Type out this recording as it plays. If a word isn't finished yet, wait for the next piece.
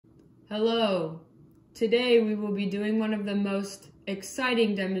Hello! Today we will be doing one of the most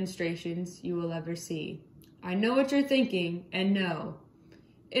exciting demonstrations you will ever see. I know what you're thinking, and no,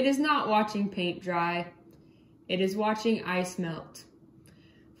 it is not watching paint dry. It is watching ice melt.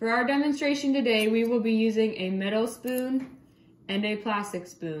 For our demonstration today, we will be using a metal spoon and a plastic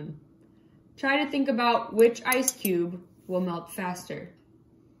spoon. Try to think about which ice cube will melt faster.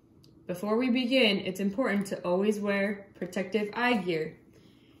 Before we begin, it's important to always wear protective eye gear,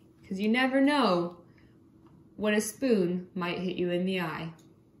 because you never know when a spoon might hit you in the eye.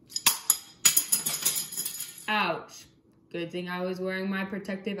 Ouch. Good thing I was wearing my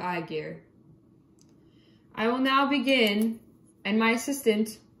protective eye gear. I will now begin, and my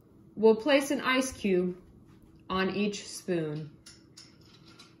assistant will place an ice cube on each spoon.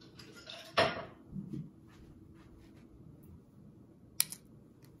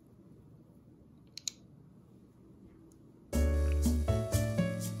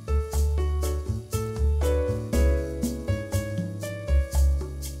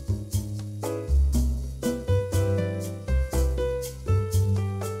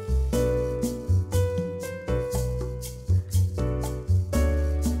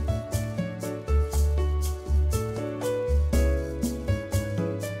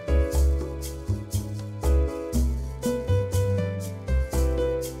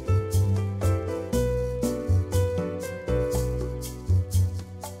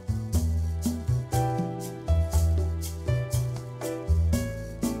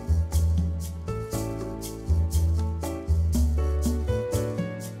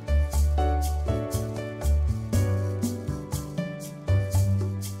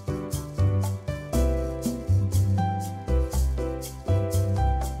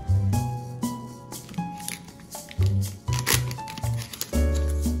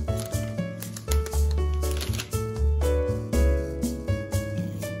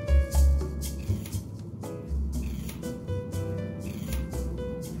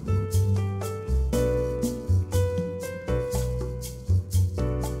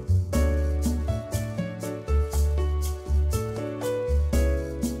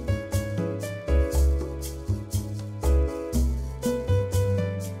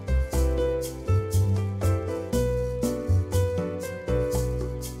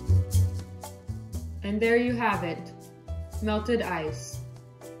 And there you have it, melted ice.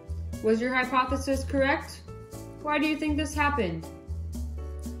 Was your hypothesis correct? Why do you think this happened?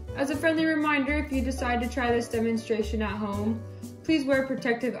 As a friendly reminder, if you decide to try this demonstration at home, please wear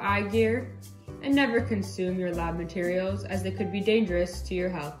protective eye gear and never consume your lab materials, as they could be dangerous to your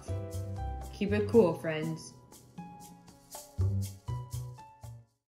health. Keep it cool, friends.